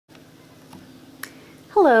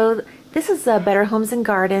Hello, this is a Better Homes and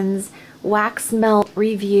Gardens wax melt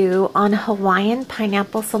review on Hawaiian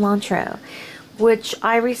pineapple cilantro, which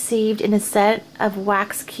I received in a set of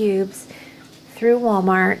wax cubes through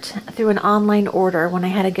Walmart through an online order when I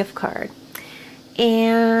had a gift card.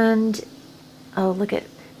 And oh, look at,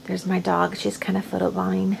 there's my dog. She's kind of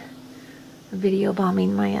video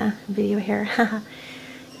bombing my video here.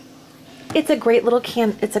 It's a great little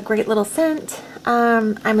it's a great little scent.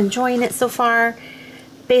 I'm enjoying it so far.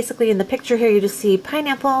 Basically in the picture here you just see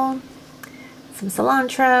pineapple, some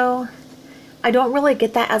cilantro. I don't really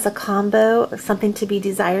get that as a combo, something to be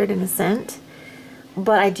desired in a scent,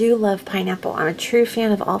 but I do love pineapple. I'm a true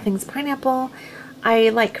fan of all things pineapple. I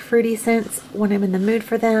like fruity scents when I'm in the mood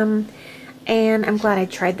for them, and I'm glad I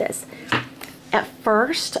tried this. At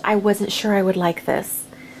first I wasn't sure I would like this.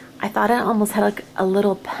 I thought it almost had like a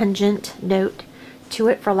little pungent note to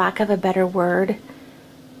it, for lack of a better word,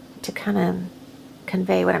 to kind of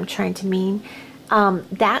convey what I'm trying to mean.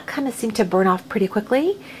 That kind of seemed to burn off pretty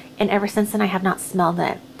quickly, and ever since then I have not smelled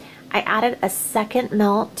it. I added a second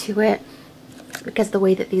melt to it because the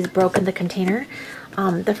way that these broke in the container,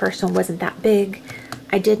 the first one wasn't that big.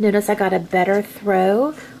 I did notice I got a better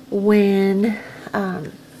throw when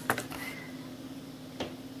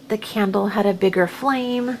the candle had a bigger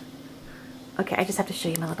flame. Okay, I just have to show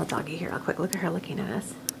you my little doggy here real quick. Look at her looking at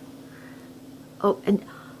us. Oh, and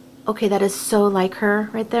okay, that is so like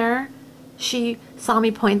her right there. She saw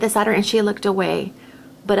me point this at her and she looked away.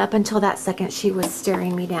 But up until that second, she was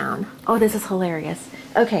staring me down. Oh, this is hilarious.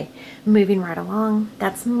 Okay, moving right along.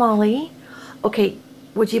 That's Molly. Okay,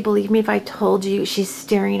 would you believe me if I told you she's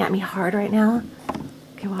staring at me hard right now?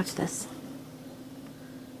 Okay, watch this.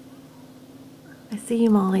 I see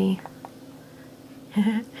you, Molly.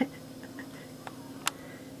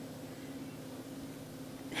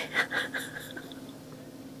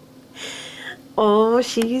 Oh,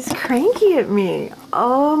 she's cranky at me.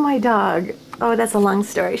 Oh, my dog. Oh, that's a long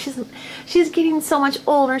story. She's getting so much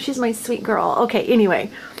older. She's my sweet girl. Okay, anyway,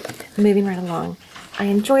 moving right along. I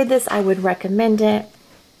enjoyed this. I would recommend it.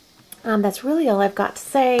 That's really all I've got to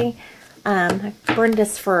say. I've burned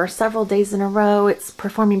this for several days in a row. It's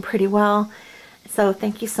performing pretty well. So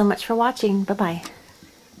thank you so much for watching. Bye-bye.